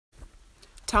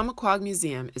Tomaquag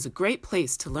Museum is a great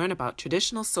place to learn about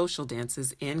traditional social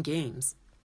dances and games.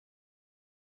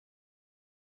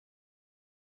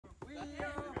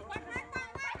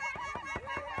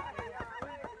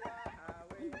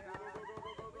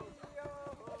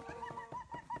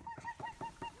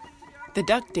 The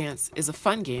duck dance is a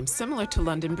fun game similar to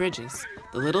London bridges.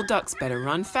 The little ducks better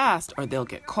run fast or they'll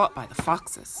get caught by the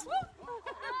foxes.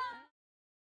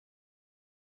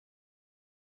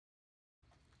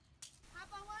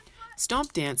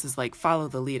 Stomp dance is like follow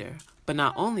the leader, but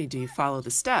not only do you follow the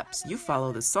steps, you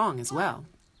follow the song as well.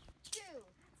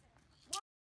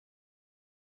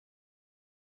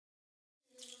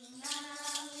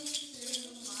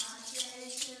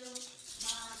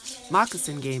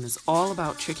 Moccasin game is all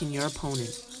about tricking your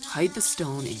opponent. Hide the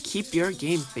stone and keep your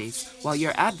game face while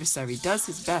your adversary does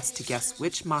his best to guess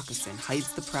which moccasin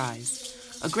hides the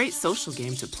prize. A great social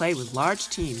game to play with large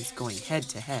teams going head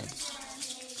to head.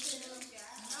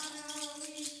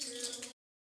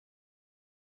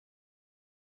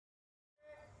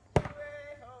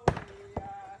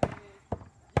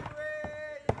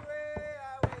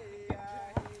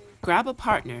 Grab a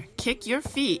partner, kick your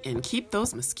feet, and keep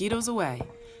those mosquitoes away.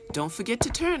 Don't forget to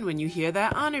turn when you hear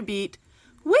that honor beat.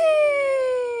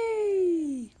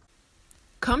 Whee!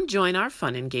 Come join our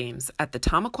fun and games at the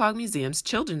Tomaquag Museum's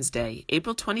Children's Day,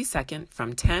 April 22nd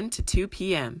from 10 to 2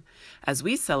 p.m. as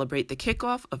we celebrate the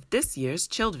kickoff of this year's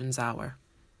Children's Hour.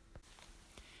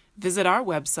 Visit our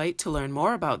website to learn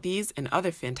more about these and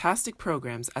other fantastic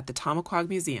programs at the Tomaquag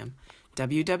Museum,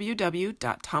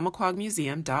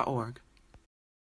 www.tomaquagmuseum.org.